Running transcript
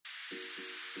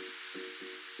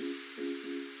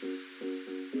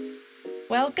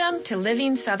Welcome to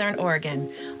Living Southern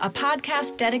Oregon, a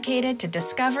podcast dedicated to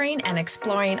discovering and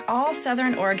exploring all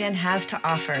Southern Oregon has to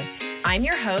offer. I'm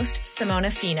your host, Simona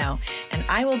Fino, and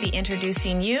I will be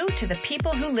introducing you to the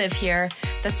people who live here,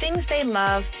 the things they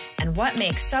love, and what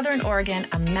makes Southern Oregon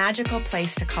a magical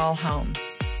place to call home.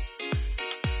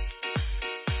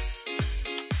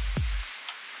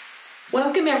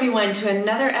 Welcome everyone to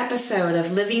another episode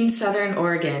of Living Southern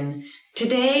Oregon.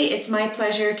 Today, it's my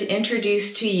pleasure to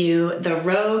introduce to you the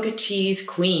Rogue Cheese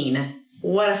Queen.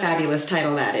 What a fabulous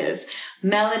title that is.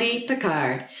 Melodie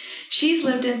Picard. She's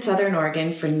lived in Southern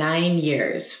Oregon for 9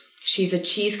 years. She's a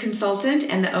cheese consultant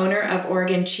and the owner of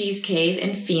Oregon Cheese Cave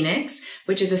in Phoenix,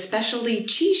 which is a specialty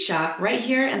cheese shop right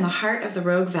here in the heart of the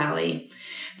Rogue Valley.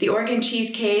 The Oregon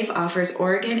Cheese Cave offers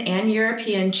Oregon and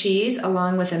European cheese,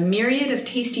 along with a myriad of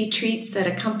tasty treats that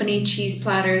accompany cheese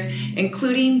platters,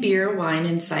 including beer, wine,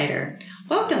 and cider.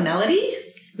 Welcome, Melodie.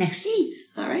 Merci.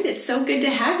 All right, it's so good to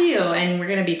have you. And we're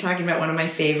going to be talking about one of my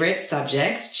favorite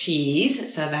subjects,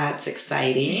 cheese. So that's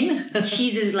exciting.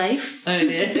 Cheese is life. It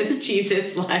is. Cheese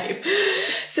is life.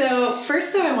 So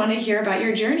first, though, I want to hear about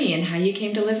your journey and how you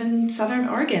came to live in Southern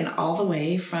Oregon all the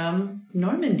way from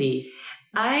Normandy.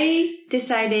 I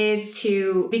decided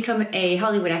to become a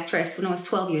Hollywood actress when I was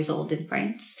 12 years old in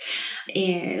France.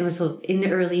 It was in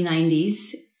the early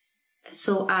 90s.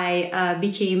 So I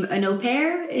became an au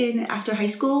pair after high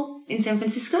school in San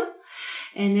Francisco.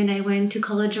 And then I went to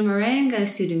College of Marin, got a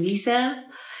student visa,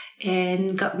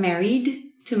 and got married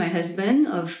to my husband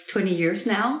of 20 years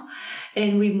now.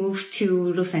 And we moved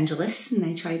to Los Angeles, and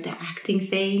I tried the acting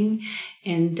thing.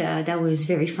 And that was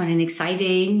very fun and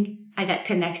exciting. I got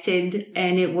connected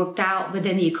and it worked out, but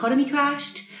then the economy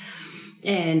crashed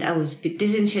and I was a bit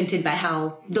disenchanted by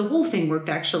how the whole thing worked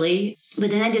actually.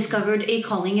 But then I discovered a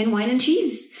calling in wine and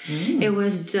cheese. It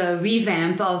was the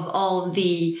revamp of all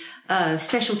the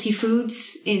specialty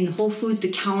foods in Whole Foods,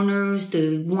 the counters,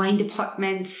 the wine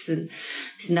departments. And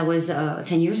that was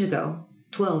 10 years ago.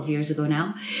 12 years ago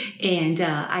now. And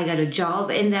I got a job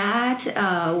in that,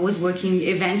 was working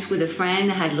events with a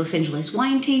friend. I had Los Angeles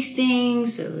wine tastings.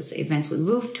 So it was events with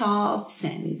rooftops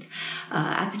and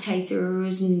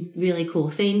appetizers and really cool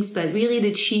things. But really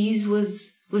the cheese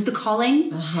was the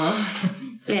calling.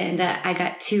 And I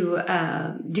got to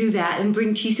do that and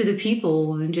bring cheese to the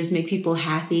people and just make people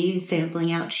happy,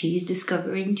 sampling out cheese,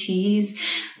 discovering cheese.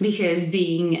 Because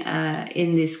being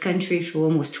in this country for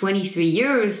almost 23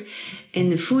 years, in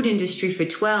the food industry for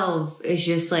 12, is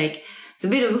just like, it's a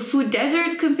bit of a food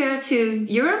desert compared to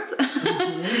Europe.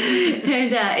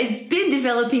 And it's been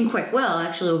developing quite well,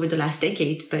 actually, over the last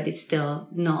decade, but it's still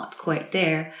not quite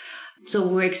there. So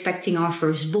we're expecting our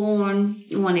firstborn,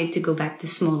 wanted to go back to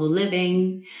smaller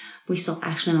living. We saw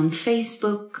Ashlyn on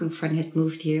Facebook. A friend had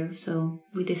moved here, so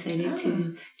we decided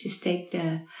to just take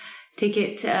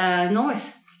it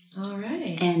north. All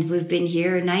right. And we've been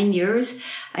here 9 years.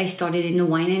 I started in the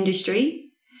wine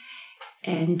industry.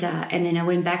 And then I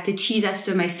went back to cheese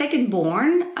after my second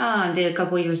born. Did a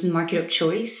couple of years in market of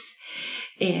choice.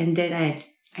 And then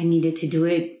I needed to do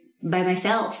it by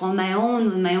myself, on my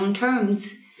own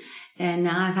terms. And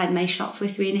now I've had my shop for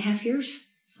 3.5 years.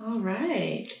 All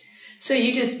right. So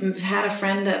you just had a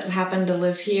friend that happened to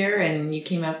live here and you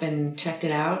came up and checked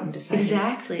it out and decided.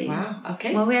 Exactly. Wow.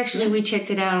 Okay. Well, we checked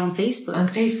it out on Facebook. On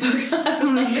Facebook.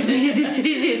 We just made a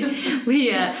decision.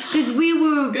 Because we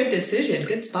were... Good decision.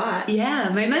 Good spot. Yeah.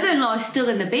 My mother-in-law is still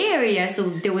in the Bay Area,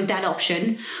 so there was that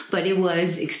option. But it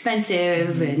was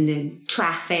expensive and then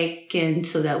traffic. And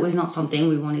so that was not something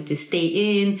we wanted to stay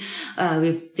in.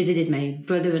 We visited my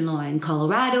brother-in-law in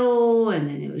Colorado, and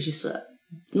then it was just a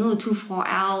little too far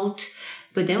out.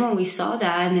 But then when we saw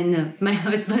that, and then my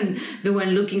husband, the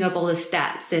one looking up all the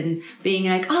stats and being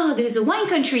like, oh, there's a wine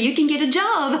country, you can get a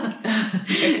job.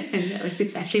 And that was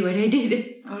exactly what I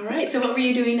did. All right. So what were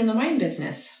you doing in the wine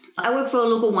business? I work for a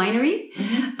local winery.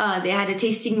 They had a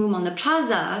tasting room on the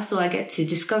plaza, so I get to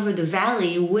discover the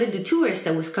valley with the tourists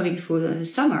that was coming through the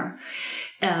summer.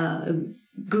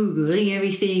 Googling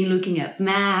everything, looking at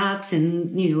maps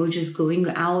and, just going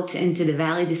out into the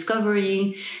valley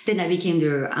discovering. Then I became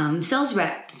their sales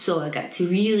rep. So I got to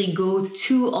really go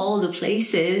to all the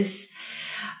places.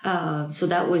 So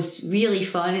that was really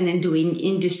fun. And then doing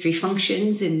industry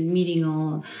functions and meeting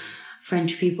all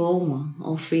French people, well,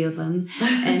 all three of them.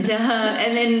 And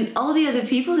then all the other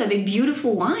people that make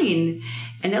beautiful wine.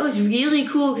 And that was really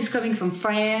cool because coming from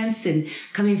France and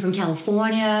coming from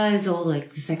California is all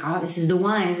like, oh, this is the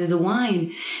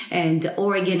wine. And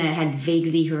Oregon, I had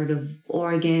vaguely heard of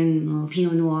Oregon,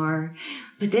 Pinot Noir.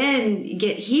 But then you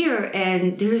get here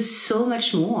and there's so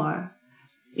much more.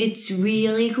 It's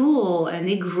really cool, and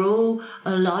they grow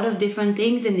a lot of different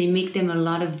things, and they make them a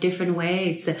lot of different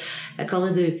ways. I call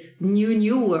it the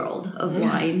new world of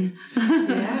wine.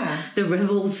 Yeah, the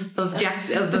rebels of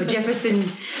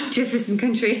Jefferson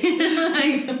country.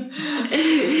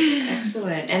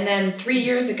 Excellent. And then 3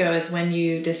 years ago is when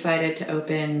you decided to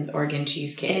open Oregon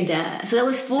Cheesecake. And so that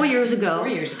was 4 years ago. 4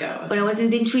 years ago. But I was in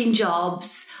between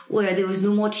jobs where there was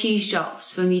no more cheese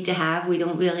jobs for me to have. We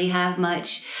don't really have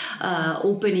much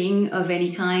opening of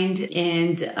any kind.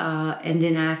 And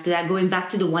then after that, going back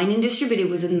to the wine industry, but it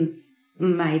wasn't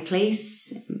my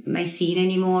place, my scene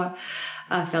anymore.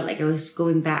 I felt like I was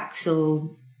going back.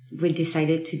 So we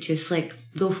decided to just like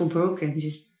go for broke and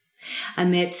I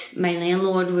met my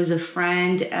landlord was a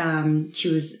friend.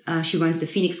 She runs the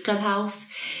Phoenix Clubhouse,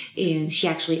 and she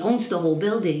actually owns the whole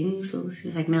building. So she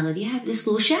was like, Melodie, I have this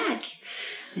little shack,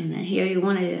 and I hear you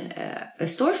want a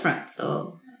storefront.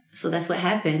 So that's what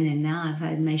happened. And now I've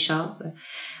had my shop.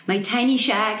 My tiny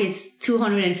shack is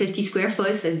 250 square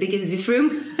foot, as big as this room.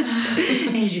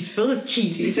 And it's just full of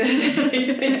cheese.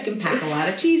 You can pack a lot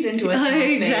of cheese into a small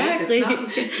exactly.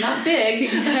 space. It's not big.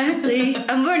 Exactly.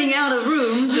 I'm running out of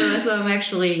room, so that's why I'm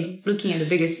actually looking at a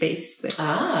bigger space. But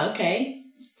okay.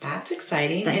 That's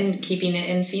exciting. And keeping it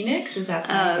in Phoenix, is that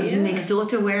the idea? Next door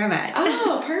to where I'm at.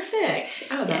 Oh, perfect.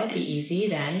 Oh, that'll be easy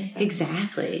then.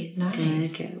 Exactly.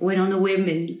 Nice. Okay. Went on a whim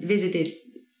and visited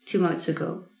 2 months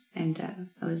ago. And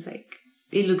I was like,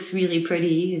 it looks really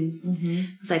pretty. And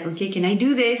I was like, okay, can I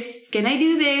do this? Can I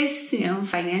do this? You know,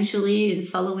 financially and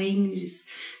following, just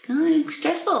kind of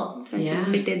stressful trying to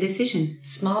make that decision.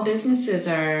 Small businesses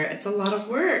it's a lot of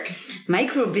work.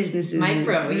 Micro businesses.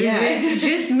 It's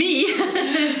just me.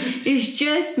 It's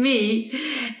just me.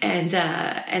 And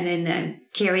then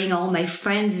carrying all my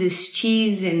friends'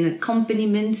 cheese and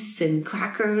accompaniments and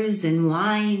crackers and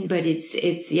wine. But it's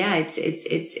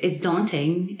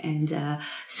daunting, and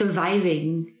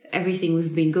surviving everything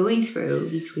we've been going through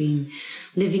between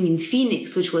living in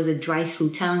Phoenix, which was a drive-through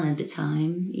town at the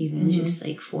time, even just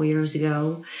like 4 years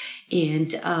ago,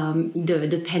 and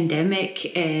the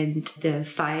pandemic and the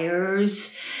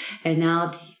fires, and now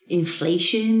the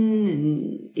inflation,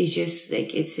 and it's just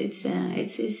like it's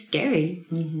scary.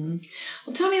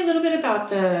 Well, tell me a little bit about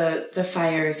the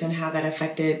fires and how that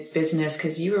affected business,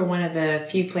 because you were one of the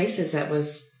few places that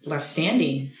was left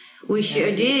standing. We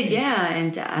sure did, yeah.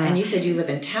 And you said you live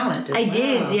in Talent as well. I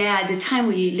did, yeah. At the time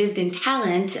we lived in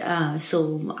Talent,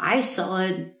 so I saw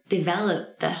it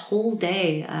develop that whole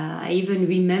day. I even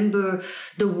remember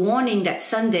the warning that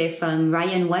Sunday from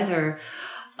Ryan Weather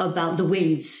about the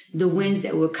winds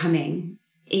that were coming.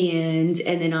 And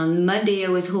then on Monday I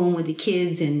was home with the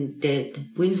kids, and the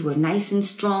winds were nice and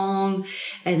strong.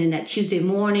 And then that Tuesday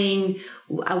morning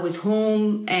I was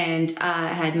home, and I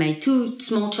had my 2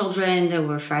 small children that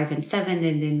were 5 and 7.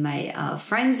 And then my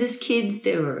friends' kids,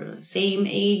 they were the same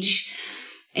age.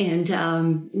 And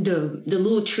the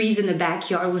little trees in the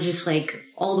backyard were just like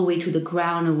all the way to the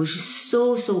ground. It was just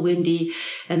so windy.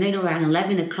 And then around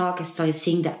 11 o'clock, I started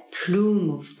seeing that plume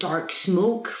of dark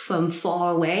smoke from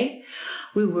far away.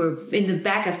 We were in the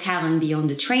back of Talent beyond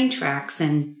the train tracks.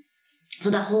 And so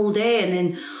the whole day, and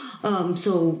then,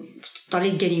 so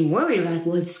started getting worried about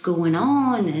what's going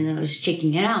on. And I was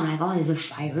checking it out. I'm like, oh, there's a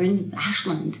fire in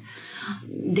Ashland.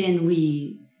 Then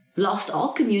we lost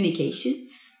all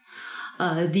communications.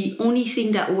 The only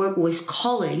thing that worked was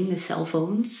calling the cell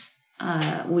phones.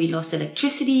 We lost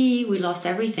electricity. We lost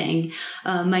everything.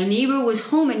 My neighbor was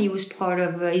home, and he's part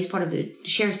of the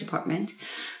sheriff's department.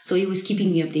 So he was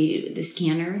keeping me updated with the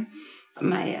scanner.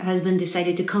 My husband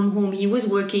decided to come home. He was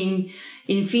working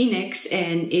in Phoenix,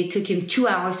 and it took him 2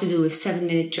 hours to do a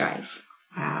 7-minute drive.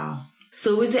 Wow.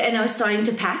 So and I was starting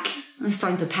to pack. I was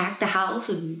starting to pack the house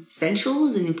with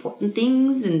essentials and important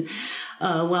things. And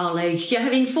while like you're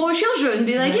having 4 children,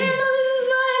 be like, yeah, no, this is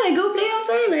fine. I go play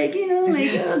outside,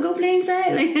 go play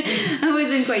inside. Like, I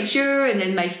wasn't quite sure. And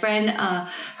then my friend,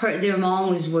 their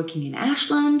mom was working in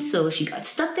Ashland, so she got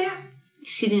stuck there.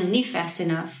 She didn't leave fast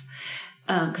enough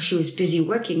because she was busy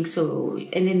working. So,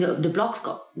 and then the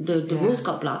roads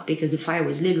got blocked because the fire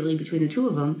was literally between the 2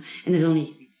 of them, and there's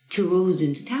only 2 roads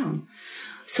into town.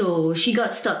 So she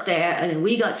got stuck there, and then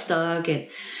we got stuck. And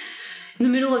in the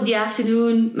middle of the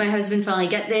afternoon, my husband finally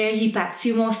got there. He packed a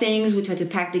few more things. We tried to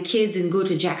pack the kids and go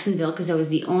to Jacksonville because that was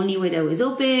the only way that was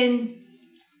open.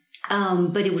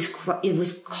 But it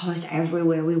was cars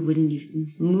everywhere. We wouldn't even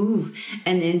move.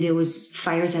 And then there was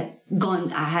fires I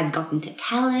had gotten to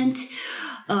Talent.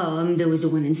 There was the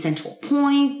one in Central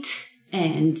Point,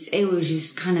 and it was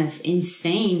just kind of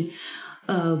insane.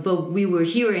 But we were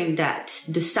hearing that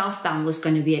the southbound was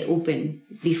going to be open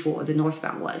before the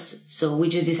northbound was. So we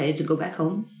just decided to go back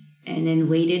home and then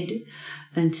waited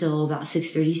until about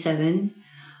 6:37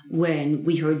 when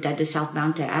we heard that the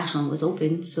southbound to Ashland was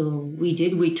open. So we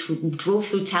did. We drove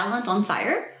through Talent on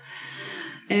fire.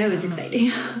 And it was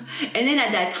exciting. And then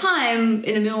at that time,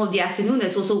 in the middle of the afternoon,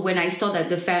 that's also when I saw that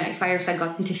the fires had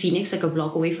gotten to Phoenix, like a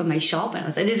block away from my shop. And I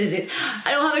was like, this is it.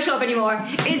 I don't have a shop anymore.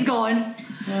 It's gone.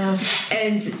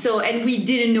 And we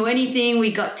didn't know anything.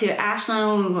 We got to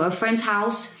Ashland, a friend's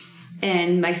house,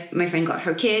 and my friend got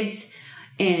her kids,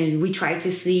 and we tried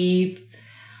to sleep.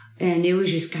 And it was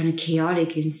just kind of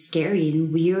chaotic and scary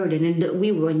and weird. And then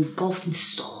we were engulfed in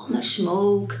so much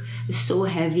smoke. It was so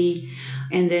heavy.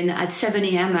 And then at 7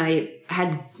 a.m., I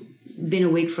had been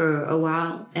awake for a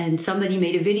while, and somebody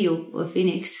made a video of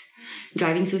Phoenix,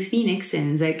 driving through Phoenix,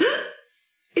 and it's like,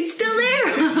 it's still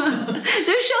there!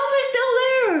 The shop is still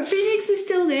there! Phoenix is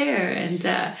still there! And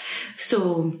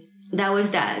so that was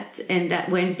that. And that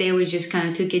Wednesday, we just kind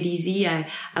of took it easy. I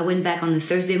went back on the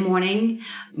Thursday morning,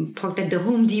 parked at the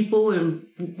Home Depot, and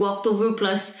walked over.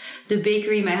 Plus, the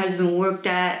bakery my husband worked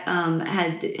at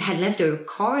had left a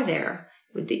car there.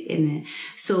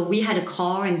 So we had a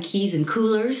car and keys and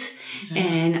coolers,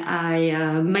 and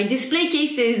my display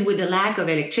cases, with the lack of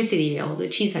electricity, all the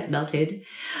cheese had melted.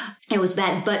 It was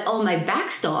bad, but all my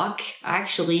backstock,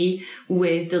 actually,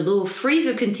 with the little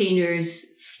freezer containers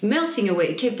melting away,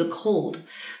 it kept the cold.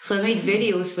 So I made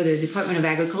videos for the Department of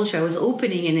Agriculture. I was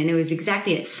opening, and then it was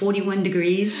exactly at 41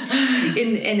 degrees,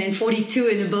 and then 42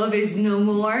 and above is no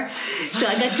more. So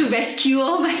I got to rescue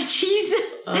all my cheese.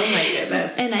 Oh my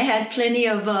goodness. And I had plenty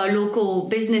of local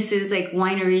businesses like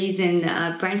wineries and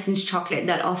Branson's Chocolate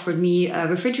that offered me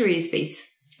refrigerated space.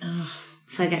 Oh.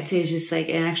 So I got to just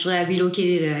and actually I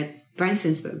relocated at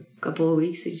Branson's for a couple of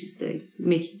weeks to just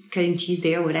cutting cheese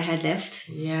there, what I had left.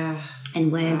 Yeah.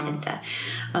 And went and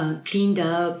cleaned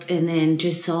up, and then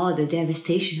just saw the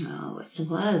devastation. Oh, what it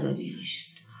was. I mean, it was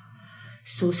just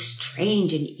so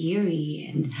strange and eerie.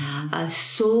 And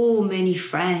so many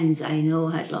friends I know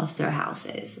had lost their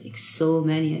houses. Like so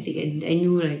many. I think I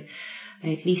knew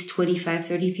at least 25,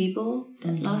 30 people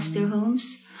that lost their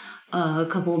homes. A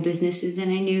couple of businesses that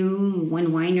I knew, one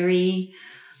winery.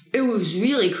 It was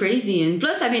really crazy. And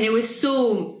plus, I mean, it was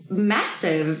so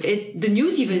massive. The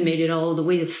news even made it all the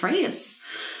way to France.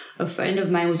 A friend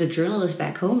of mine was a journalist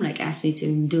back home, asked me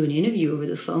to do an interview over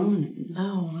the phone.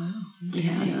 Oh, wow. Okay.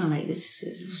 Yeah, this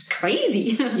was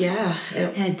crazy. Yeah.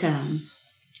 And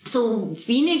so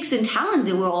Phoenix and Talent,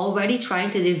 they were already trying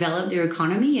to develop their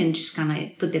economy and just kind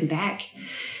of put them back.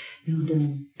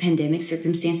 The pandemic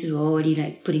circumstances were already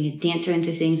putting a damper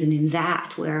into things. And in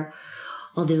that, where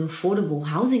all the affordable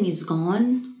housing is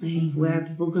gone, where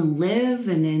people can live,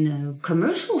 and then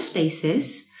commercial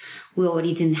spaces, we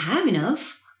already didn't have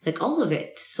enough, all of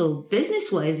it. So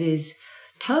business-wise is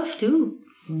tough too,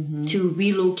 to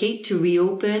relocate, to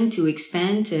reopen, to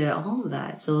expand, to all of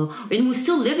that. So, and we're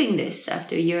still living this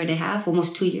after a year and a half,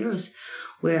 almost 2 years,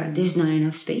 where there's not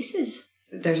enough spaces.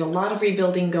 There's a lot of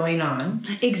rebuilding going on.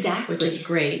 Exactly. Which is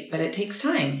great, but it takes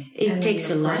time. It takes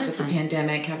a lot of time. With the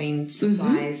pandemic, having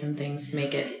supplies and things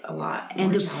make it a lot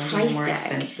more challenging, more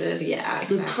expensive. Yeah,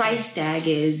 exactly. The price tag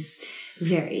is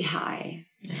very high.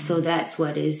 Yeah. So that's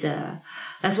what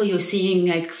you're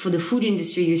seeing, for the food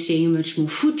industry, you're seeing much more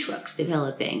food trucks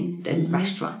developing than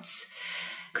restaurants.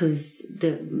 Because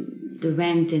the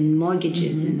rent and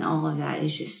mortgages and all of that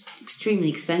is just extremely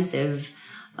expensive.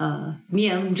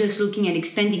 I'm just looking at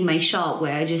expanding my shop,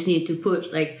 where I just need to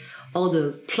put all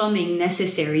the plumbing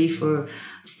necessary for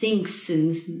sinks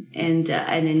and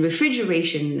then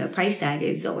refrigeration. The price tag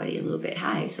is already a little bit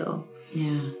high. So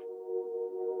yeah.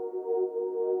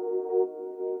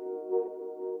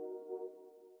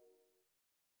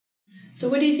 So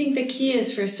what do you think the key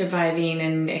is for surviving?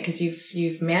 And because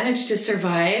you've managed to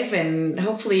survive, and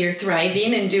hopefully you're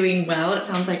thriving and doing well. It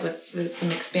sounds like with some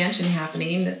expansion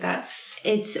happening,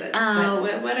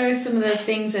 what are some of the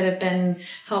things that have been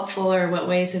helpful, or what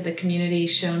ways have the community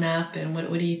shown up, and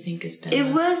what do you think has been?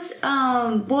 It was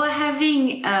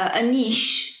having a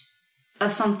niche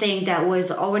of something that was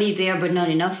already there but not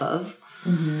enough of.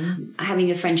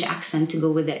 Having a French accent to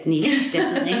go with that niche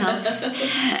definitely helps.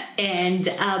 And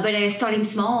but starting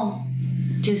small,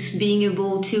 just being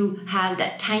able to have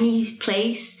that tiny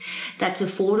place that's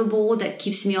affordable, that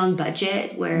keeps me on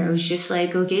budget, where it was just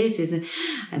okay,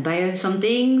 I buy some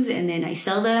things and then I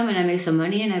sell them and I make some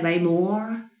money and I buy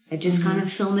more. I just kind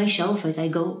of fill my shelf as I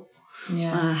go.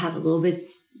 Yeah, have a little bit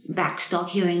backstock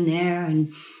here and there,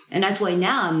 and that's why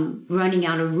now I'm running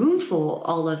out of room for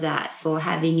all of that, for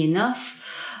having enough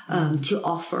to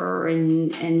offer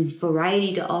and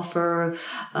variety to offer.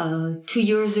 2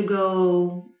 years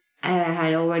ago, I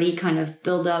had already kind of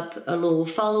built up a little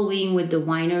following with the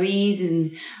wineries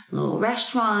and little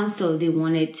restaurants. So they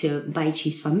wanted to buy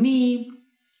cheese from me.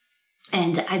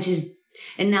 And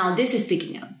now this is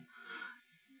picking up.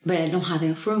 But I don't have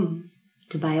enough room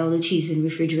to buy all the cheese and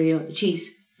refrigerate all the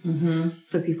cheese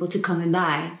for people to come and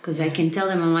buy. Because I can tell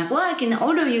them, I'm like, well, I can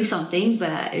order you something,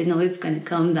 but it's going to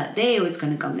come that day or it's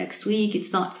going to come next week.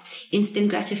 It's not instant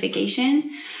gratification.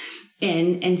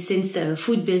 And since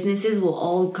food businesses were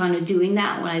all kind of doing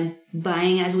that, like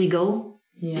buying as we go,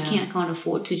 you can't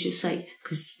afford to just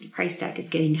because the price tag is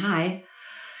getting high.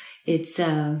 It's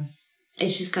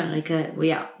just kind of like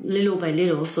little by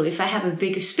little. So if I have a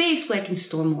bigger space where I can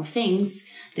store more things,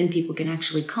 then people can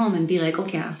actually come and be like,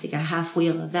 okay, I'll take a half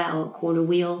wheel of that or a quarter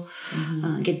wheel,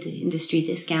 get the industry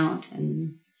discount,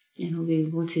 and be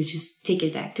able to just take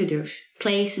it back to their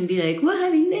place and be like, we're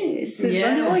having this on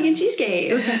the Oregon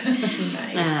Cheesecake.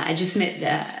 Nice. I just met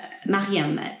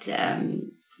Mariam at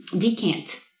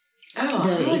Decant.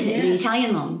 The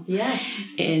Italian mom.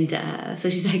 Yes. And so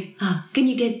she's like, can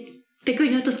you get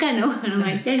pecorino toscano? And I'm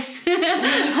like, yes.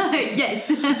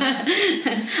 Yes.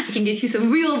 I can get you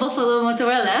some real buffalo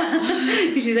mozzarella.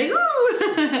 And she's like,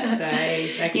 ooh.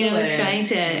 Nice. Excellent. Trying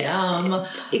to... Yum.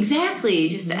 Exactly.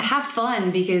 Just have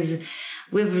fun, because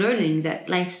we're learning that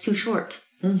life's too short.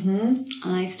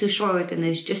 Life's too short, and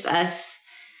it's just us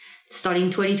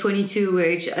starting 2022, where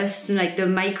it's us, like the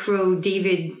micro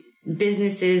David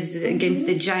businesses against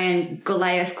the giant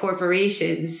Goliath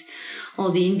corporations.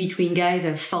 All the in-between guys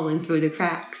have fallen through the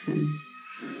cracks. And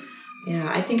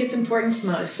I think it's important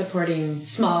supporting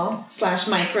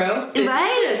small/micro businesses.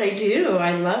 Right? I do.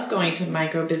 I love going to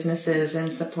micro businesses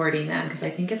and supporting them, because I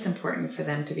think it's important for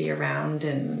them to be around.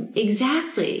 And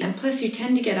exactly. And plus, you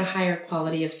tend to get a higher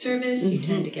quality of service. You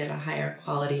tend to get a higher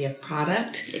quality of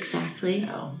product. Exactly.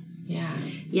 So,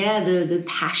 the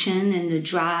passion and the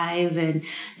drive, and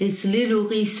it's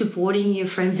literally supporting your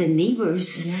friends and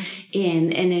neighbors,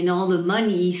 and then all the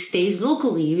money stays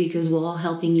locally because we're all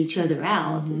helping each other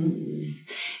out,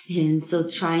 and so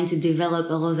trying to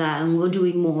develop all of that, and we're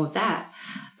doing more of that,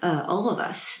 all of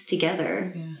us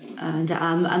together. And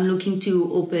I'm looking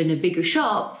to open a bigger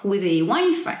shop with a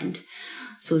wine friend,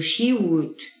 so she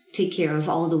would take care of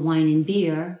all the wine and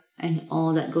beer and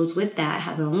all that goes with that.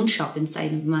 Have her own shop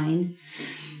inside of mine.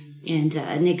 And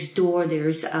next door,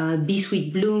 there's Be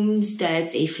Sweet Blooms.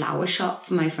 That's a flower shop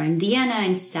for my friend Deanna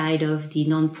inside of the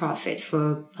nonprofit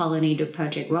for Pollinator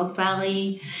Project Rock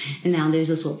Valley. And now there's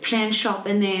also a plant shop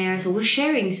in there. So we're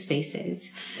sharing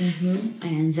spaces.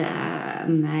 And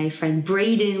my friend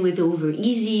Braden with Over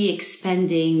Easy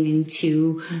expanding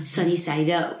into Sunny Side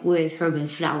Up with Herb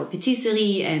and Flower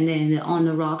Patisserie. And then On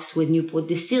the Rocks with Newport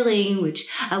Distilling, which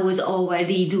I was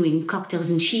already doing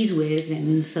cocktails and cheese with.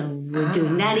 And so we're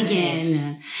doing that again.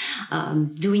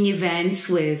 Doing events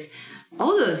with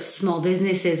all the small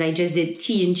businesses. I just did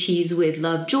tea and cheese with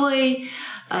Lovejoy.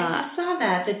 I just saw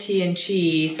that, the tea and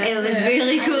cheese. It was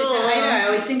really cool. I know. I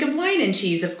always think of wine and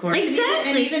cheese, of course. Exactly.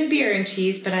 And even beer and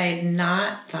cheese, but I had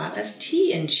not thought of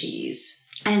tea and cheese.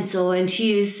 And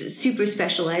she is super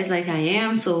specialized like I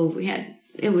am. So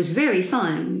it was very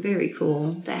fun, very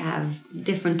cool to have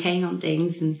different tang on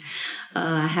things. And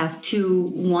I have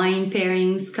 2 wine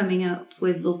pairings coming up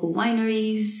with local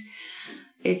wineries.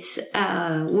 It's,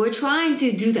 we're trying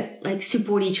to do that, like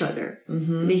support each other,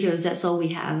 because that's all we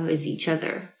have is each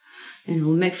other.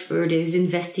 Medford is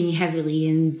investing heavily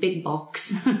in big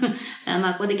box. And I'm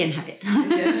like, well, they can have it.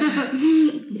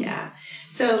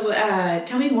 So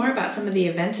tell me more about some of the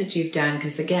events that you've done,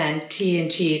 because again, tea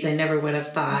and cheese, I never would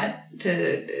have thought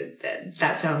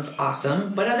that sounds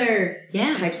awesome. What other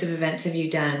types of events have you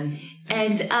done?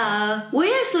 And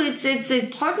so it's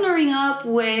partnering up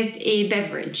with a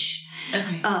beverage.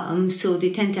 Okay. So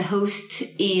they tend to host,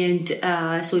 and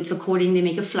so it's according, they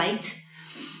make a flight.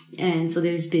 And so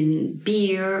there's been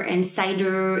beer and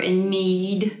cider and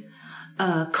mead.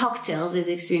 Cocktails is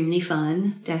extremely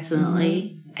fun,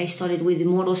 definitely. I started with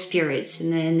Immortal Spirits,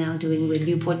 and then now doing with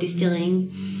Newport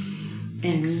Distilling.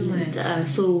 And, excellent.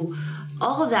 So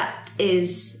all of that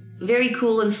is very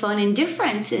cool and fun and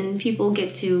different, and people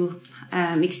get to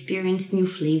experience new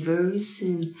flavors.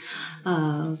 And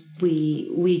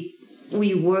we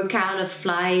work out a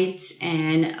flight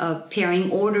and a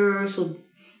pairing order, so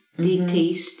they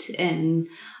taste and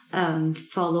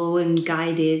follow and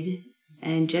guided.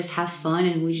 and just have fun.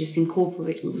 And we just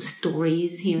incorporate little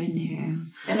stories here and there.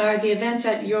 And are the events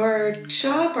at your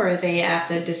shop, or are they at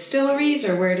the distilleries,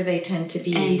 or where do they tend to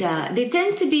be? And they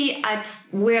tend to be at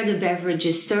where the beverage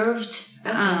is served,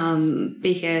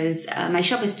 because my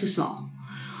shop is too small.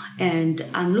 And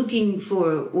I'm looking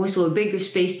for also a bigger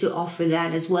space to offer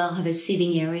that as well. Have a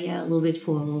seating area, a little bit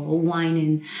for a little wine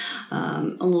and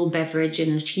a little beverage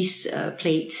and a cheese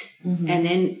plate. Mm-hmm. And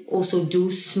then also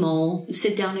do small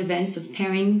sit-down events of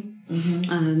pairing.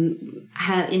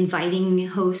 Mm-hmm. Inviting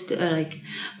host, like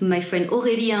my friend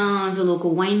Aurélien is a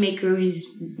local winemaker. He's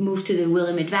moved to the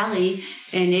Willamette Valley,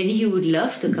 and then he would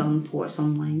love to come pour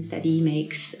some wines that he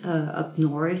makes up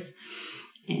north.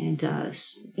 And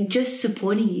just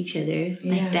supporting each other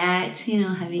like that, you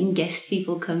know, having guest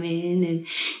people come in and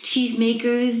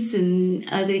cheesemakers and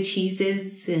other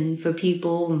cheeses. And for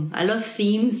people, I love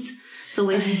themes. It's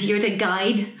always easier to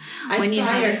guide when you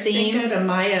have a theme. Cinco de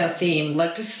Mayo theme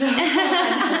looked so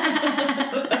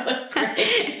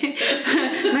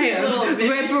My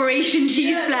reparation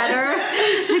cheese platter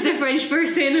as a French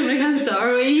person. I'm like, I'm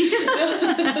sorry.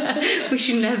 We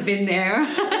shouldn't have been there.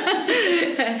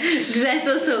 Because that's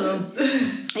also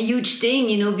a huge thing,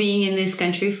 you know, being in this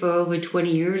country for over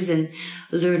 20 years and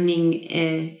learning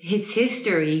its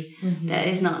history that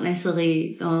is not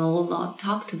necessarily a whole lot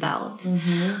talked about.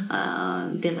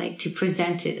 They like to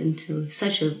present it into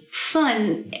such a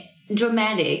fun,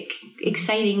 dramatic,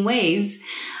 exciting ways.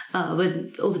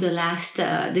 But over the last,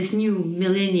 this new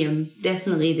millennium,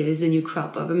 definitely there's a new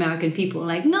crop of American people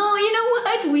like, no, you know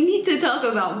what? We need to talk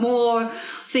about more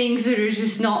things that are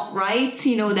just not right,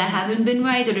 you know, that haven't been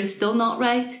right, that are still not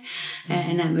right.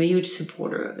 And I'm a huge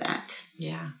supporter of that.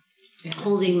 Yeah.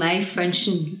 Holding my French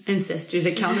ancestors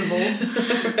accountable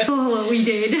for what we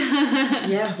did.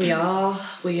 Yeah,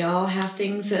 we all have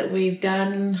things that we've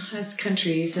done as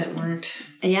countries that weren't.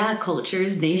 Yeah,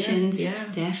 cultures, nations,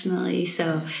 definitely.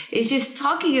 So it's just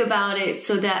talking about it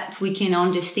so that we can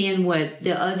understand what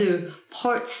the other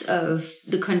parts of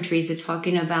the countries are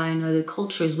talking about and other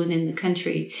cultures within the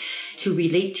country to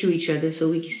relate to each other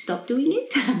so we can stop doing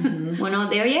it. We're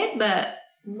not there yet, but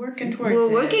working towards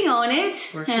we're working on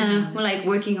it. We're like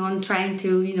working on trying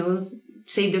to, you know,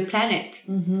 save the planet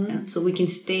so we can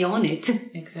stay on it.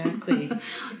 Exactly.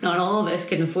 Not all of us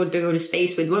can afford to go to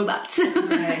space with robots.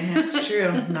 Right, that's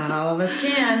true. Not all of us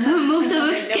can. Most of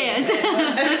us can't.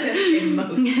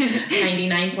 Most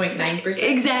 99.9%.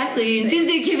 Exactly. And since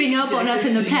they're giving up on us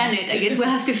and the planet, I guess we'll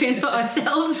have to fend for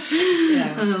ourselves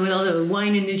with all the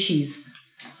wine and the cheese.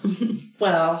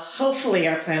 Well, hopefully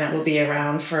our planet will be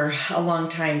around for a long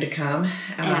time to come.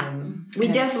 We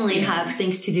definitely have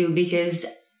things to do because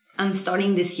I'm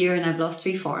starting this year and I've lost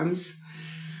 3 farms.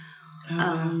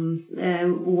 A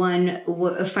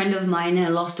friend of mine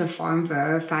lost her farm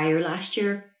for a fire last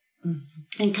year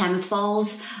in Klamath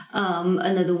Falls.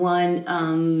 Another one,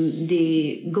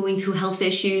 the going through health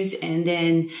issues, and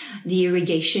then the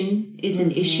irrigation is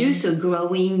an issue. So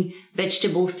growing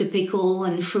vegetables to pickle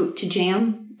and fruit to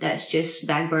jam. That's just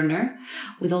back burner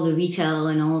with all the retail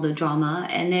and all the drama.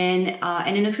 And then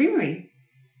a creamery,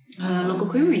 local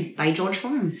creamery by George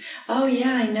Farm. Oh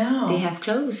yeah, I know. They have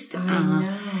closed. I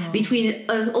know. Between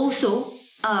also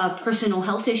personal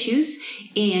health issues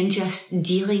and just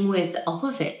dealing with all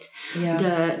of it. Yeah.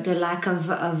 The lack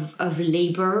of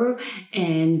labor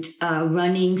and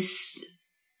running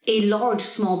a large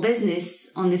small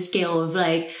business on the scale of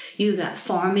like, you got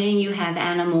farming, you have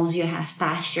animals, you have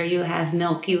pasture, you have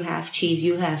milk, you have cheese,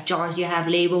 you have jars, you have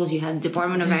labels, you have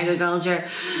Department of Agriculture,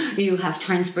 you have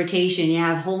transportation, you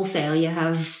have wholesale, you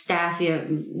have staff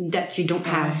that you don't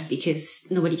have because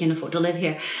nobody can afford to live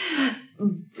here.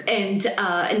 And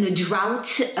the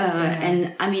drought,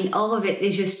 and I mean, all of it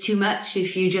is just too much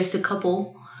if you're just a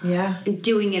couple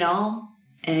doing it all.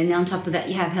 And on top of that,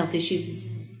 you have health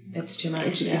issues. It's too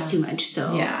much. It's too much.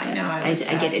 So yeah, I know. I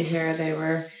get it.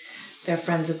 They're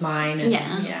friends of mine.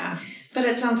 And but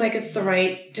it sounds like it's the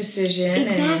right decision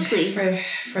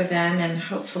for them, and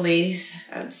hopefully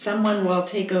someone will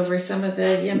take over some of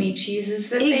the yummy cheeses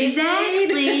that they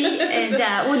made. And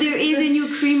there is a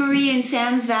new creamery in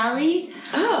Sam's Valley.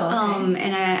 Oh, okay.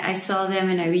 And I saw them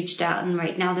and I reached out, and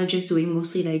right now they're just doing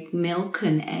mostly like milk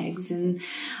and eggs,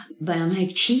 but I'm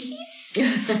like, cheese?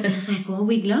 And I was like, well,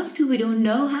 we'd love to. We don't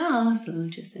know how. So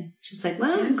just like,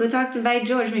 well, go talk to By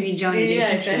George. Maybe Johnny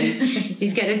can teach you.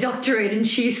 He's got a doctorate in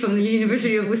cheese from the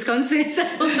University of Wisconsin.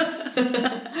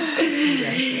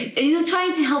 And,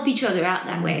 trying to help each other out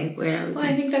that way. Well,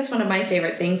 I think that's one of my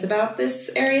favorite things about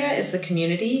this area is the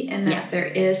community, and that there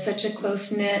is such a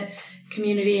close-knit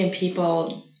community, and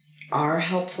people are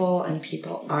helpful and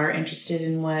people are interested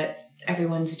in what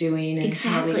everyone's doing and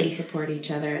how we Exactly. can support each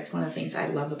other. It's one of the things I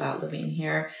love about living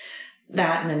here.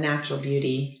 That and the natural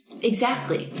beauty.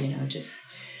 Exactly. Just...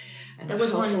 And that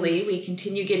was hopefully we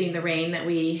continue getting the rain that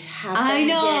we have I been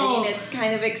know. getting. It's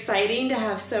kind of exciting to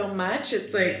have so much.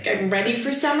 It's like I'm ready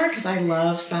for summer because I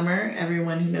love summer.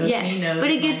 Everyone who knows me knows.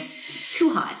 But it gets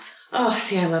too hot. Oh,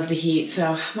 see, I love the heat.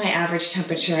 So my average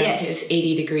temperature is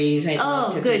 80 degrees. I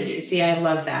love to good. See, I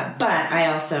love that. But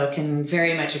I also can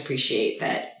very much appreciate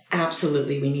that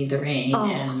absolutely we need the rain.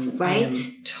 And right?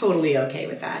 I'm totally okay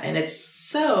with that. And it's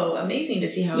so amazing to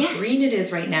see how green it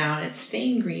is right now, and it's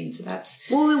staying green. So that's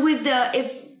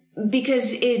because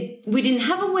we didn't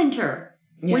have a winter.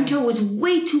 Yeah. Winter was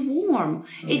way too warm.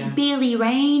 It barely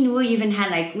rained. We even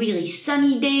had like really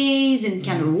sunny days and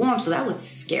kind of warm, so that was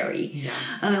scary.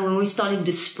 Yeah. When we started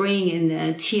the spring and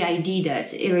the TID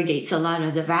that irrigates a lot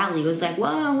of the valley, it was like,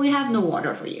 well, we have no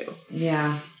water for you.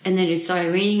 Yeah. And then it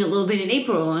started raining a little bit in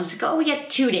April, and I was like, oh, we get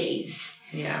 2 days.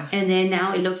 Yeah. And then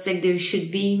now it looks like there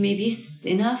should be maybe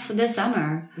enough for the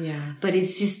summer. Yeah. But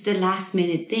it's just the last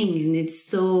minute thing, and it's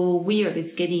so weird.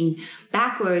 It's getting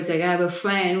backwards. Like I have a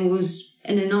friend who's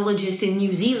an enologist in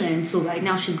New Zealand, so right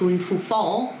now she's going through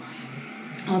fall,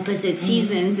 opposite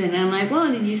seasons, and I'm like, well,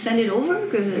 did you send it over?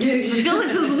 Because I feel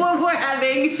this is what we're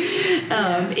having.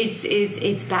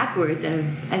 It's backwards.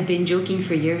 I've been joking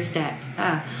for years that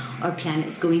our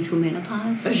planet's going through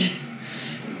menopause.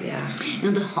 Yeah.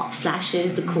 The hot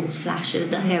flashes, the cold flashes,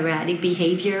 the erratic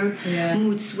behavior,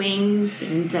 mood swings.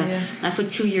 And for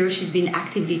 2 years, she's been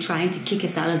actively trying to kick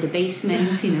us out of the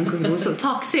basement, because we're so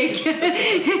toxic.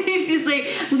 It's just like,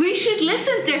 we should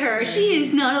listen to her. She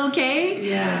is not okay.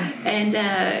 Yeah.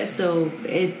 And so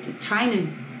trying to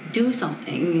do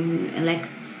something and like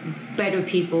better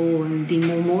people and be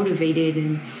more motivated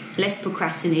and less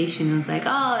procrastination. I was like,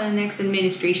 the next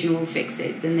administration will fix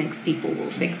it. The next people will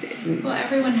fix it. Well,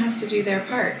 everyone has to do their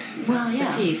part. That's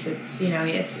the piece. It's,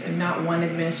 it's not one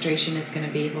administration is going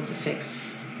to be able to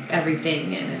fix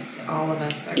everything, and it's all of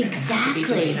us are going to have to be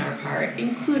doing our part,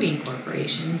 including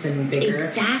corporations and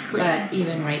bigger. But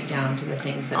even right down to the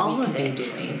things that we can be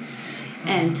doing.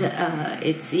 And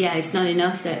it's not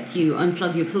enough that you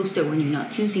unplug your toaster when you're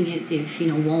not using it if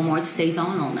Walmart stays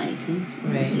on all night.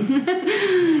 Right.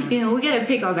 We got to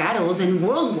pick our battles, and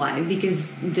worldwide,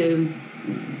 because the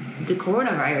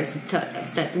coronavirus taught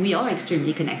us that we are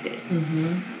extremely connected.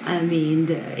 Mm-hmm. I mean,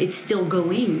 it's still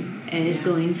going, and it's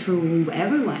going through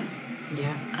everyone.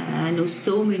 Yeah. I know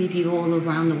so many people all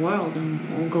around the world and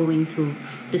all going through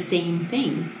the same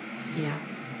thing. Yeah.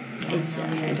 It's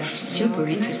super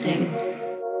interesting.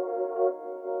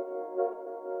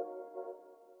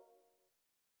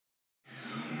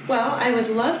 Well, I would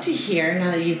love to hear,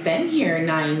 now that you've been here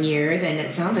 9 years, and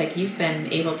it sounds like you've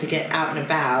been able to get out and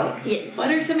about. Yes. What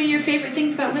are some of your favorite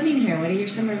things about living here? What are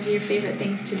some of your favorite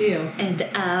things to do? And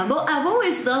I've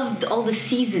always loved all the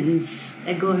seasons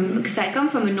because I come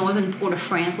from a northern part of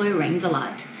France where it rains a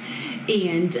lot.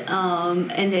 And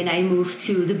then I moved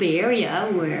to the Bay Area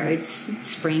where it's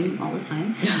spring all the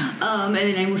time. And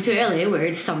then I moved to LA where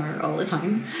it's summer all the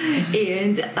time.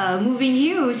 And moving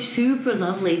here was super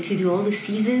lovely to do all the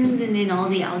seasons and then all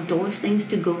the outdoors things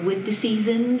to go with the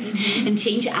seasons and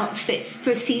change outfits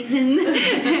per season.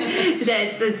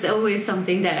 That's always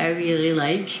something that I really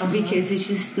like because it's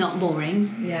just not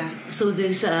boring. Yeah. So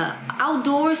this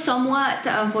outdoors somewhat.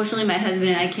 Unfortunately, my husband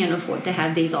and I can't afford to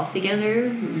have days off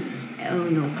together.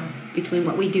 Between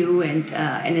what we do and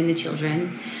then the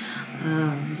children,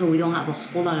 so we don't have a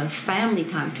whole lot of family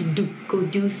time to go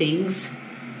do things.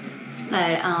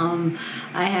 But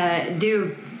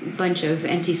they're a bunch of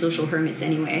antisocial hermits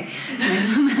anyway.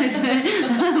 My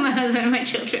husband and my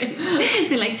children,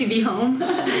 they like to be home.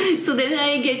 So then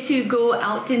I get to go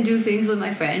out and do things with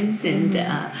my friends and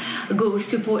go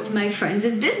support my friends'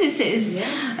 businesses.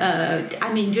 Yeah.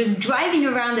 Just driving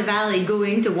around the valley,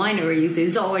 going to wineries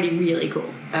is already really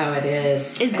cool. Oh, it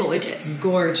is. It's gorgeous. It's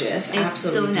gorgeous. It's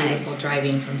absolutely so beautiful nice.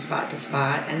 Driving from spot to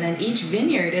spot. And then each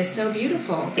vineyard is so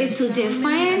beautiful. It's so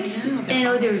different.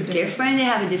 They're different. They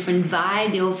have a different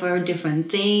vibe. They offer a different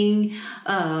thing.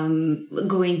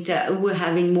 We're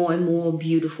having more and more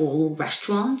beautiful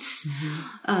restaurants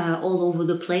all over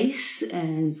the place.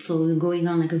 And so we're going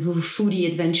on like a little foodie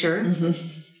adventure.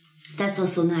 That's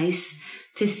also nice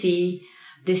to see.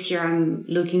 This year, I'm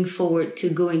looking forward to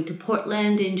going to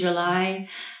Portland in July.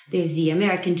 There's the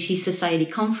American Cheese Society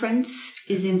Conference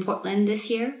is in Portland this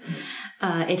year.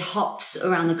 It hops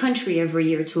around the country every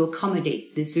year to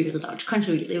accommodate this really large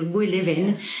country we live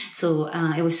in. So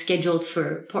it was scheduled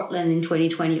for Portland in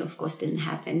 2020. Of course, didn't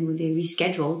happen. They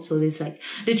rescheduled. So there's like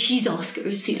the cheese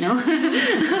Oscars,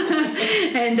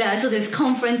 And so there's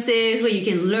conferences where you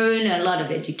can learn a lot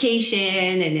of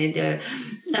education, and then the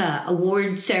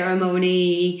award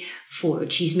ceremony for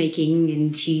cheese making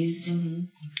and cheese.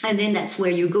 And then that's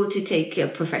where you go to take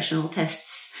professional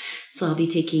tests. So I'll be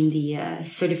taking the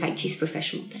certified cheese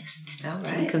professional test. All right.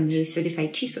 To become a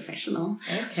certified cheese professional.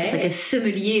 Okay. So it's like a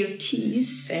sommelier of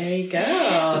cheese. There you go.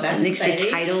 That's an extra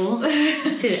exciting. title.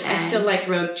 I still like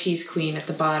Rogue Cheese Queen at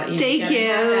the bottom. Thank you.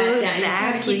 Have that down. Exactly. You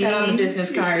try to keep that on the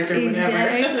business cards or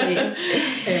whatever.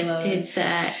 Exactly. I love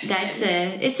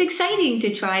it. It's exciting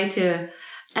to try to.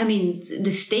 I mean,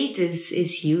 the state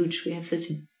is huge. We have such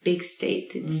a big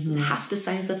state. It's half the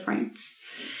size of France.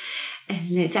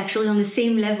 And it's actually on the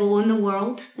same level in the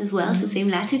world as well. It's the same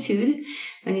latitude.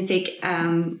 When you take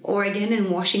Oregon and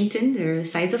Washington, they're the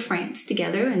size of France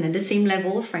together and at the same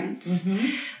level of France.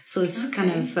 So it's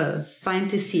kind of fun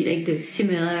to see like the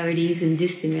similarities and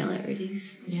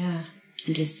dissimilarities. Yeah.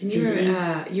 And just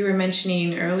you were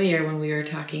mentioning earlier when we were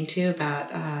talking too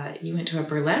about you went to a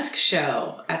burlesque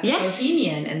show at the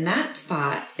Bohemian, and that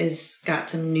spot is got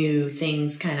some new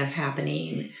things kind of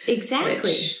happening.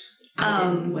 Exactly.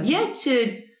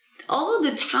 All of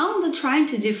the towns are trying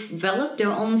to develop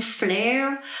their own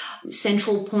flair.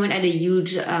 Central Point had a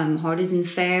huge artisan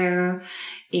fair,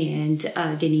 and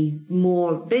getting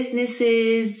more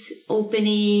businesses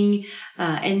opening,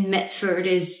 and Medford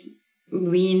is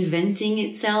reinventing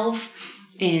itself,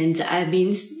 and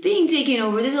being taken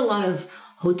over. There's a lot of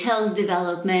hotels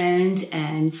development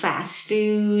and fast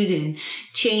food and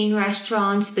chain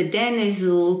restaurants, but then there's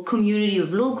a little community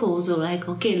of locals who are like,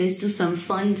 okay, let's do some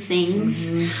fun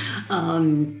things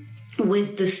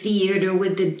with the theater,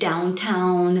 with the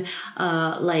downtown,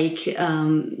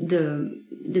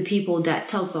 the people that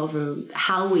talk over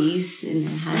Howie's and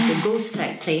have the Ghost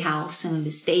Playhouse and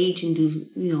the stage and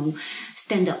do,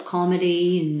 stand-up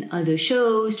comedy and other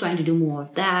shows, trying to do more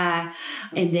of that.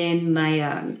 And then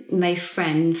my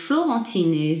friend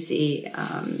Florentine is a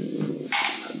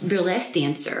burlesque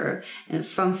dancer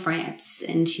from France,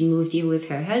 and she moved here with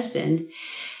her husband.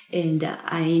 And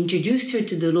I introduced her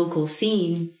to the local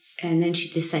scene, and then she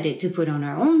decided to put on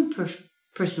her own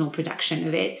personal production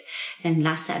of it. And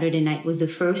last Saturday night was the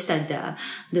first at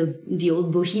the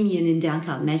old Bohemian in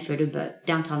downtown Medford,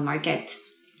 downtown Market.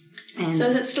 And so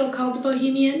is it still called the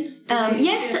Bohemian?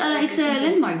 Yes, it's a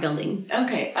landmark building.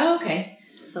 Okay. Oh, okay.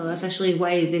 So that's actually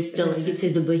why there's still, it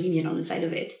says the Bohemian on the side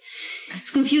of it.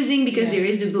 It's confusing because there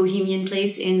is the Bohemian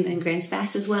place in Grants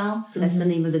Pass as well. So that's the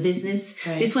name of the business.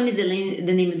 Right. This one is the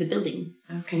name of the building.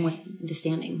 Okay. From my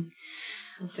understanding.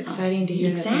 It's exciting to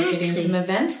hear that they're getting some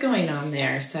events going on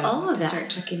there. So I'll start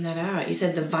checking that out. You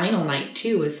said the vinyl night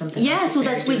too was something. Yeah, so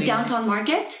that's with Downtown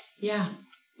Market. Yeah.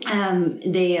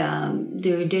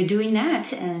 They're doing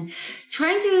that and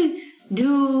trying to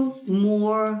do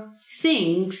more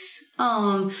things.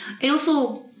 And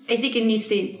also I think it needs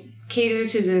to cater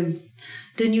to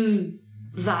the new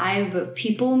vibe of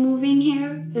people moving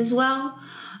here as well.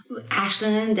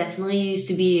 Ashland definitely used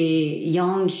to be a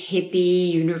young,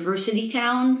 hippie university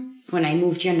town. When I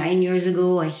moved here 9 years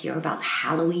ago, I hear about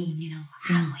Halloween,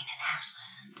 Halloween in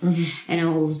Ashland. And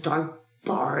all those dark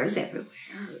bars everywhere.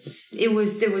 There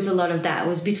was a lot of that. It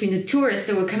was between the tourists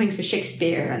that were coming for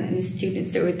Shakespeare and then the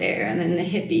students that were there and then the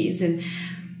hippies.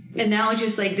 And now it's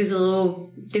just like there's a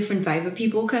little different vibe of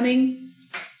people coming.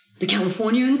 The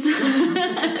Californians.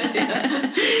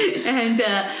 And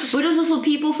but there's also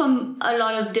people from a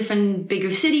lot of different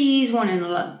bigger cities, one in a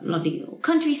lot of the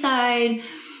countryside.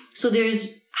 So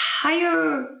there's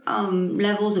higher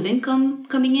levels of income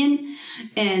coming in,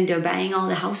 and they're buying all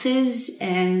the houses,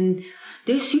 and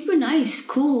they're super nice,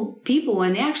 cool people,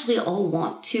 and they actually all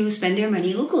want to spend their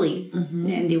money locally,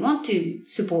 and they want to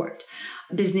support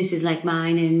businesses like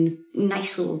mine and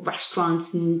nice little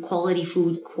restaurants and quality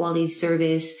food, quality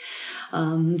service.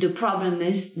 The problem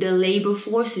is the labor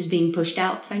force is being pushed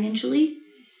out financially.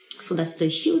 So that's the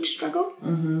huge struggle.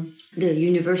 The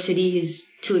university is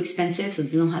too expensive, so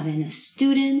they don't have enough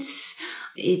students.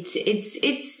 It's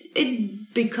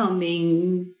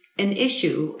becoming an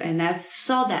issue. And I've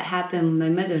saw that happen with my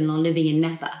mother-in-law living in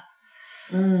Napa.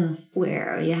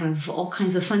 Where you have all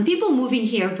kinds of fun people moving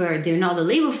here, but they're not the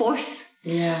labor force.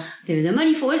 Yeah. They're the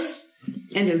money force,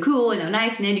 and they're cool, and they're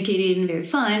nice and educated and very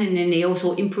fun. And then they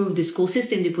also improve the school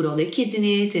system. They put all their kids in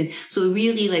it. And so it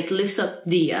really lifts up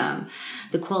the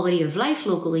quality of life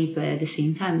locally. But at the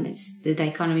same time, it's the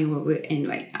dichotomy where we're in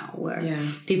right now, where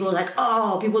people are like,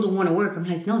 oh, people don't want to work. I'm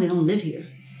like, no, they don't live here.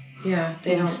 Yeah,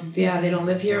 they don't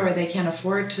live here, or they can't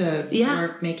afford to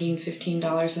work. Making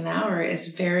 $15 an hour is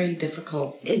very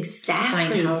difficult. Exactly. To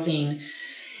find housing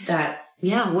that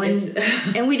Yeah,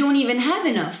 and we don't even have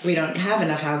enough. We don't have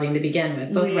enough housing to begin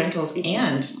with, both rentals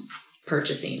and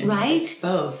purchasing. I mean, right? It's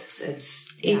both.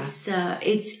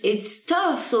 It's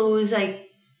tough. So it's like,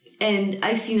 and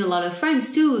I've seen a lot of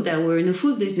friends too that were in the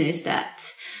food business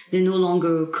that they're no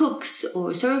longer cooks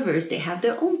or servers. They have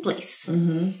their own place.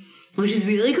 Mm-hmm. Which is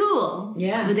really cool.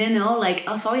 Yeah. But then they're all like,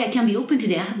 oh, sorry, I can't be open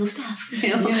today. I have no staff.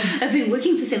 I've been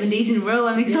working for 7 days in a row.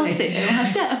 I'm exhausted. I don't have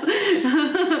staff.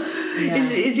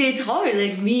 It's hard.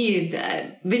 Like me,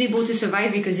 I've been able to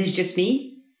survive because it's just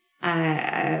me.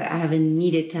 I haven't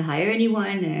needed to hire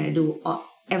anyone. I do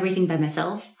everything by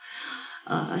myself.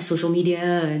 Social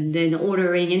media and then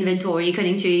ordering, inventory,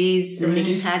 cutting trees, and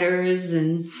making platters.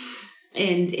 And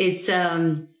it's,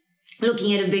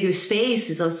 looking at a bigger space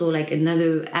is also like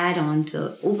another add-on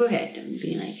to overhead and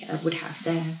being like, I would have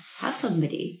to have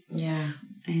somebody. Yeah.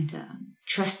 And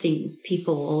trusting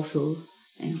people also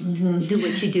and do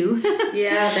what you do.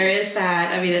 Yeah, there is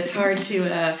that. I mean, it's hard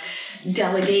to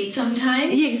delegate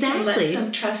sometimes. Exactly.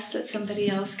 Let trust that somebody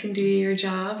else can do your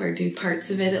job or do parts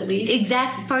of it at least.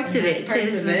 Exact parts of it.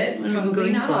 Parts of it.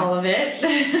 Probably not all of it.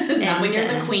 Not when you're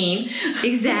the queen.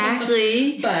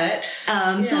 Exactly. But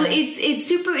so it's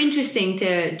super interesting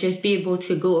to just be able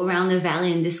to go around the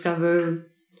valley and discover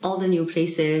all the new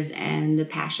places and the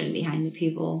passion behind the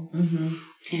people. Mm-hmm.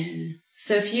 And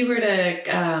so if you were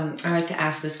to, I like to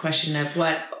ask this question of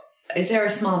is there a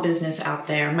small business out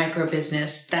there, micro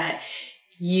business, that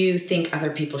you think other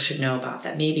people should know about,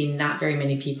 that maybe not very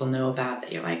many people know about,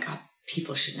 that you're like, oh,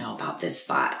 people should know about this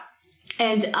spot?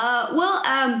 And,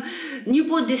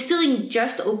 Newport Distilling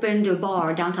just opened a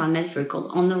bar downtown Medford called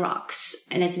On the Rocks.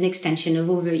 And it's an extension of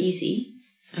Over Easy.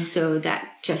 Okay. So that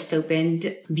just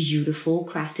opened. Beautiful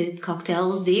crafted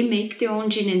cocktails. They make their own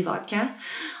gin and vodka.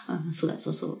 So that's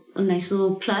also a nice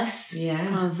little plus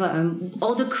of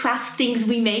all the craft things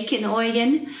we make in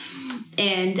Oregon.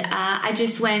 And I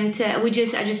just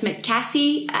met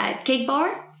Cassie at Cake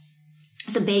Bar.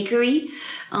 It's a bakery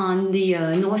on the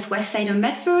northwest side of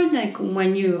Medford, like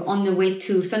when you're on the way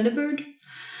to Thunderbird.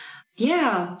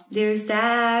 Yeah, there's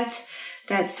that.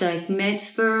 That's like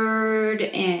Medford,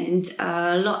 and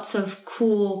lots of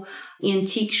cool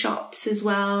antique shops as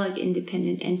well, like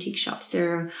independent antique shops.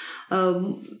 There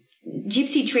are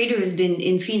Gypsy Trader has been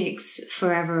in Phoenix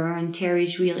forever, and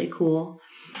Terry's really cool.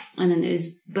 And then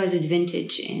there's Buzzard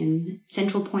Vintage in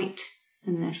Central Point,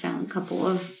 and then I found a couple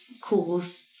of cool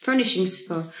furnishings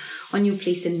for a new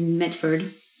place in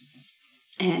Medford.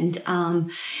 And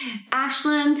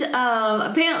Ashland,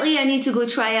 apparently I need to go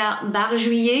try out Bar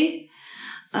Juillet.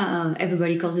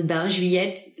 Everybody calls it Bar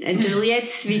Juillet and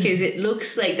Juliette because it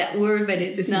looks like that word, but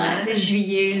it's not. It's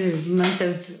Juillet, the month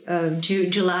of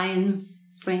July in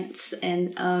France.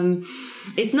 And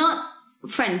it's not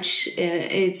French.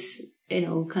 It's,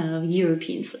 kind of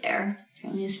European flair.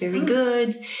 Apparently it's very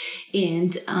good.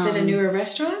 And is it a newer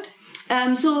restaurant?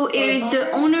 So it's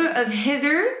the owner of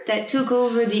Heather that took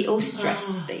over the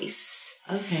Ostress space.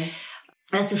 Okay.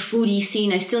 That's the foodie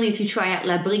scene. I still need to try out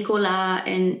La Bricola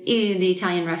and the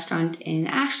Italian restaurant in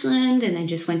Ashland. And I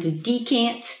just went to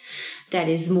Decant. That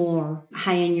is more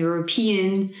high-end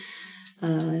European,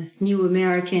 new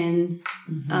American,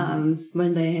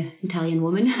 run by an Italian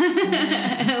woman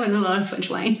with a lot of French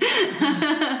wine.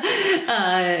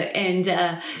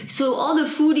 So all the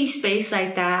foodie space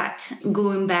like that,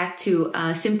 going back to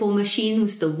Simple Machine,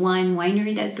 was the one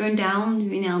winery that burned down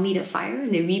during the Alameda fire,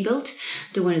 and they rebuilt.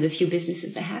 They're one of the few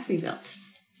businesses that have rebuilt.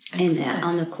 Excellent. And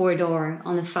on the corridor,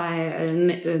 on the fire.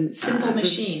 Simple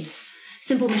Machine.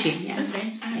 Simple Machine, yeah.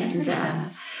 Okay.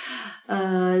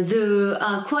 And the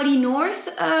Quaddy North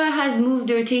has moved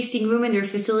their tasting room and their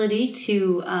facility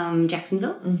to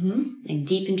Jacksonville, like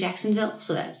deep in Jacksonville.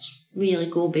 So that's really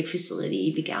cool. Big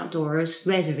facility, big outdoors,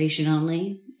 reservation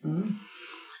only. Okay.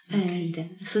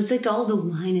 And so it's like all the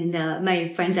wine. And my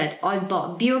friends at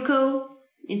Oddball Beer Co.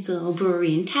 It's a little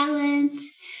brewery in Talent.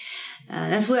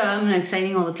 That's where I'm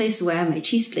exciting all the places where I have my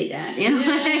cheese plate at. You know?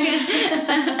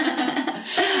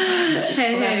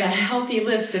 Well, that's a healthy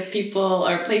list of people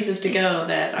or places to go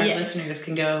that our listeners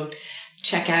can go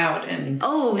check out. And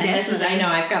this is, I know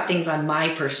I've got things on my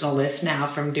personal list now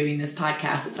from doing this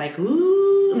podcast. It's like,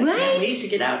 ooh, I can't wait to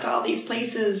get out to all these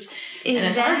places. Exactly. And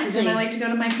it's hard because then I like to go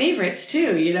to my favorites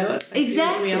too, you know? It's like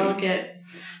exactly. We all get...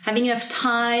 having enough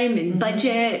time and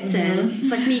budget. And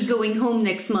it's like me going home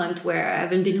next month where I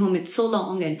haven't been home in so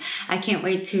long, and I can't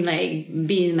wait to like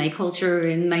be in my culture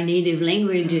and my native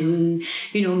language. And,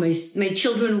 my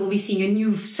children will be seeing a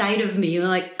new side of me. They're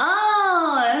like,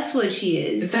 oh, that's what she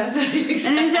is. That's exactly.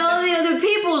 And there's all the other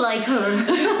people like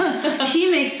her. She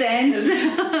makes sense.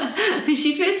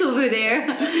 She fits over there.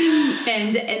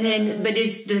 And then, but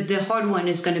it's the hard one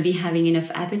is going to be having enough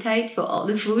appetite for all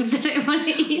the foods that I want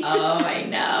to eat. Oh, I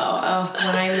know. Oh,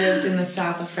 when I lived in the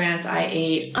south of France, I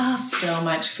ate so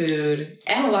much food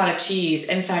and a lot of cheese.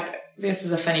 In fact, this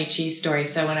is a funny cheese story.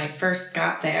 So when I first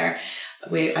got there,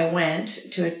 I went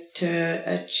to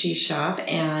a cheese shop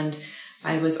and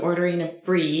I was ordering a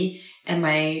brie, and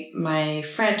my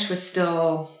French was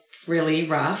still really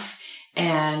rough,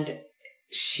 and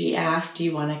she asked, "Do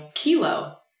you want a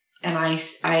kilo?" And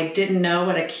I didn't know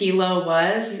what a kilo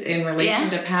was in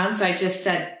relation to pounds, so I just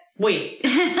said, "Wait."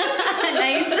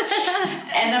 Nice.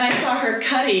 And then I saw her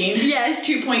cutting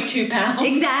 2.2 pounds.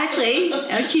 Exactly.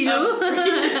 A kilo.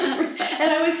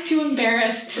 And I was too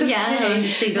embarrassed to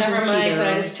say, never mind. So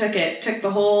I just took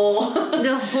the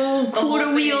whole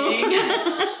quarter wheel.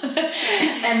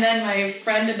 And then my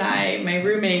friend and I, my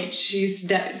roommate, she's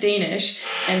Danish,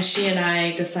 and she and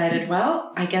I decided,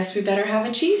 well, I guess we better have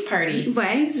a cheese party.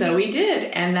 Right. So we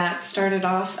did. And that started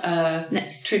off a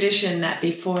tradition that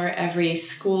before every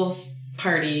school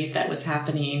party that was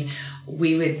happening,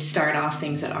 we would start off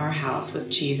things at our house with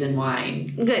cheese and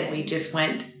wine. Good. We just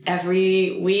went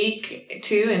every week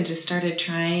too and just started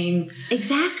trying.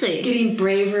 Exactly. Getting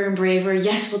braver and braver.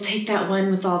 Yes, we'll take that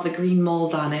one with all the green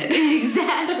mold on it.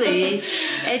 Exactly.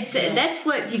 That's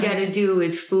what you got to do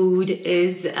with food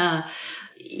is,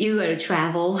 you got to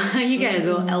travel. You got to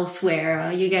go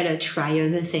elsewhere. You got to try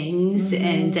other things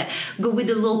and go with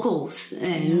the locals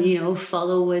and,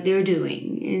 follow what they're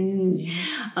doing. And,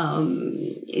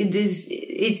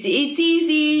 it's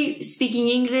easy speaking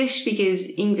English because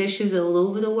English is all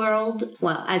over the world.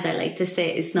 Well, as I like to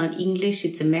say, it's not English,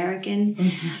 it's American,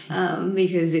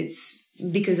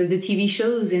 because of the TV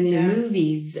shows and the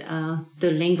movies,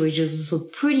 the language is also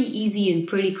pretty easy and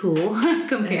pretty cool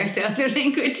compared to other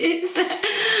languages.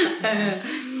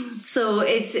 So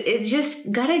it's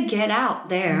just gotta get out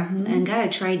there and gotta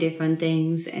try different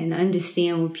things and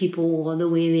understand what people are the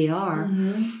way they are.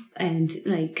 And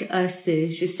like us,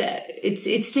 it's just,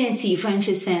 it's fancy. French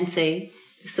is fancy.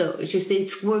 So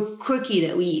it's quirky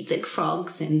that we eat like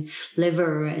frogs and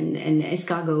liver and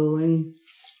escargot and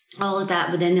all of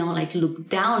that, but then they'll like look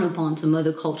down upon some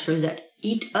other cultures that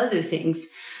eat other things.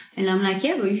 And I'm like,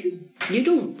 yeah, but you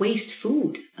don't waste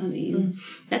food. I mean,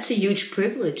 that's a huge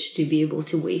privilege to be able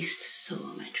to waste so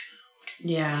much food.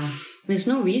 Yeah. There's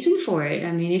no reason for it.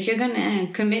 I mean, if you're going to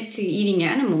commit to eating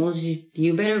animals,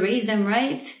 you better raise them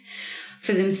right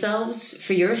for themselves,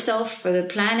 for yourself, for the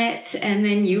planet, and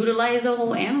then utilize the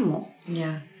whole animal.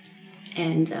 Yeah.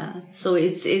 And so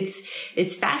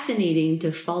it's fascinating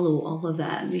to follow all of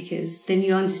that because then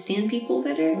you understand people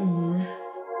better.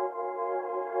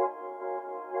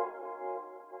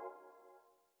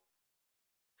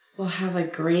 Well, have a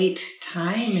great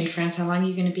time in France. How long are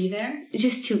you going to be there?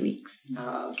 Just 2 weeks.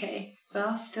 Oh, okay.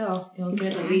 Well, still, you'll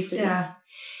get at least,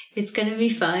 It's going to be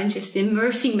fun, just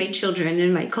immersing my children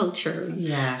in my culture.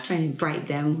 Yeah. Trying to bribe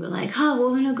them. We're like, we're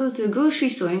going to go to the grocery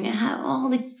store and have all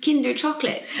the Kinder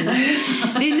chocolates.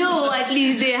 They know at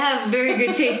least they have very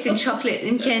good taste in chocolate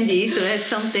and candy, so that's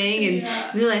something. And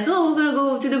they're like, we're going to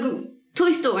go to the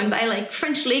toy store and buy like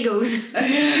French Legos.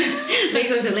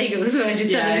 Legos are Legos, so I just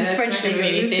said it's French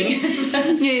Legos.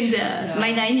 And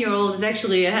my 9-year-old is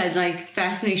actually had like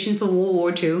fascination for World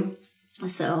War II.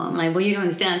 So I'm like, well, you don't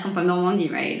understand, I come from Normandy,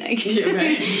 right? Like,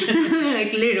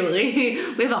 like literally,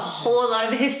 we have a whole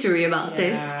lot of history about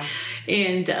this.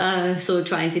 And so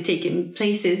trying to take in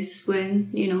places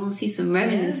when, see some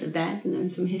remnants of that and learn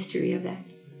some history of that.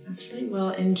 Absolutely.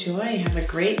 Well, enjoy. Have a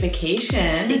great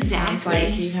vacation. Exactly. Sounds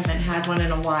like you haven't had one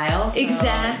in a while. So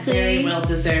exactly. Very well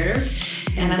deserved.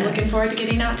 And I'm looking forward to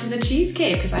getting out to the Cheese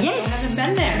Cave because I still haven't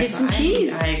been there. Get some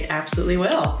cheese. I absolutely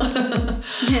will.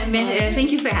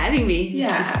 Thank you for having me.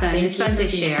 Yeah, it's fun. It's fun to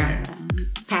share.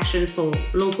 Passion for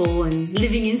local and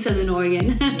living in Southern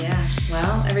Oregon. Yeah.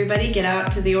 Well, everybody get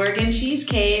out to the Oregon Cheese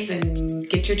Cave and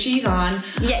get your cheese on.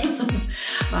 Yes.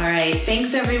 All right.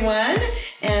 Thanks, everyone.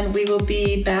 And we will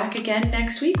be back again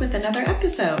next week with another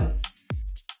episode.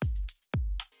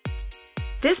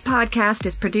 This podcast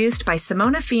is produced by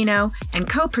Simona Fino and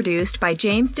co-produced by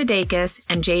James Dedakis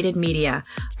and Jaded Media.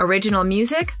 Original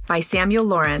music by Samuel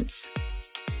Lawrence.